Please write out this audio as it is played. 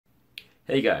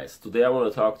Hey guys, today I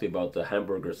want to talk to you about the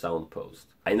Hamberger Soundpost.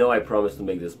 I know I promised to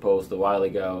make this post a while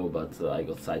ago, but I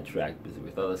got sidetracked busy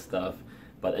with other stuff.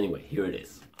 But anyway, here it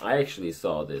is. I actually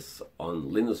saw this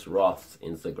on Linus Roth's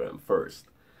Instagram first,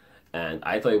 and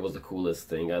I thought it was the coolest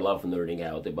thing. I love nerding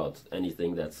out about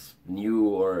anything that's new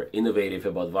or innovative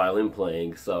about violin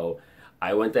playing, so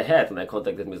I went ahead and I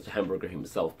contacted Mr. Hamberger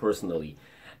himself personally.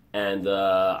 And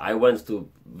I went to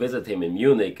visit him in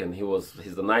Munich, and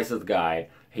he's the nicest guy.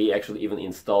 He actually even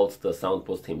installed the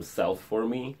Soundpost himself for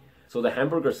me. So the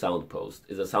Hamberger Soundpost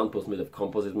is a Soundpost made of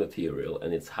composite material,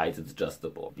 and it's height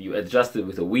adjustable. You adjust it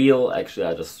with a wheel. Actually,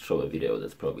 I'll just show a video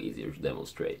that's probably easier to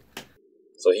demonstrate.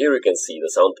 So here you can see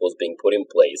the Soundpost being put in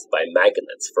place by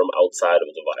magnets from outside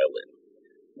of the violin.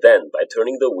 Then, by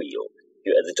turning the wheel,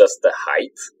 you adjust the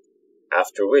height,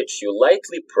 after which you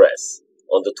lightly press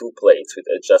on the two plates which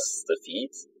adjusts the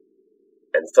feet,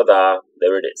 and tada,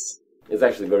 there it is. It's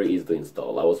actually very easy to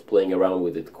install. I was playing around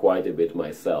with it quite a bit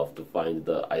myself to find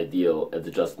the ideal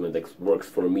adjustment that works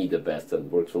for me the best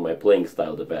and works for my playing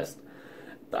style the best.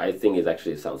 I think it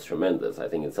actually sounds tremendous. I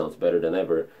think it sounds better than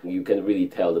ever. You can really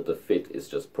tell that the fit is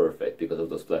just perfect because of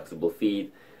those flexible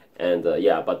feet. And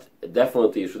yeah, but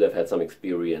definitely you should have had some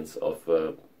experience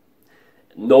of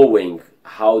knowing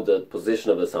how the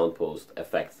position of the Soundpost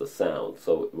affects the sound.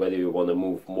 So whether you want to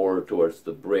move more towards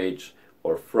the bridge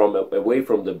or away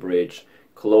from the bridge,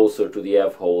 closer to the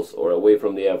F holes or away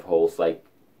from the F holes, like,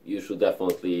 you should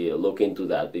definitely look into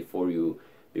that before you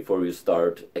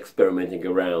start experimenting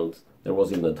around. There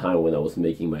was even a time when I was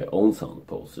making my own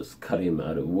Soundpost, just cutting them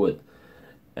out of wood.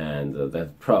 And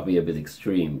that's probably a bit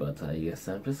extreme, but I guess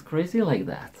I'm just crazy like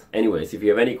that. Anyways, if you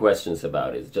have any questions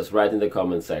about it, just write in the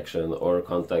comment section or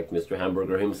contact Mr.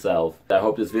 Hamberger himself. I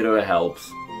hope this video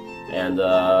helps, and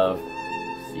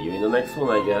see you in the next one,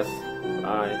 I guess.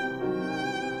 Bye.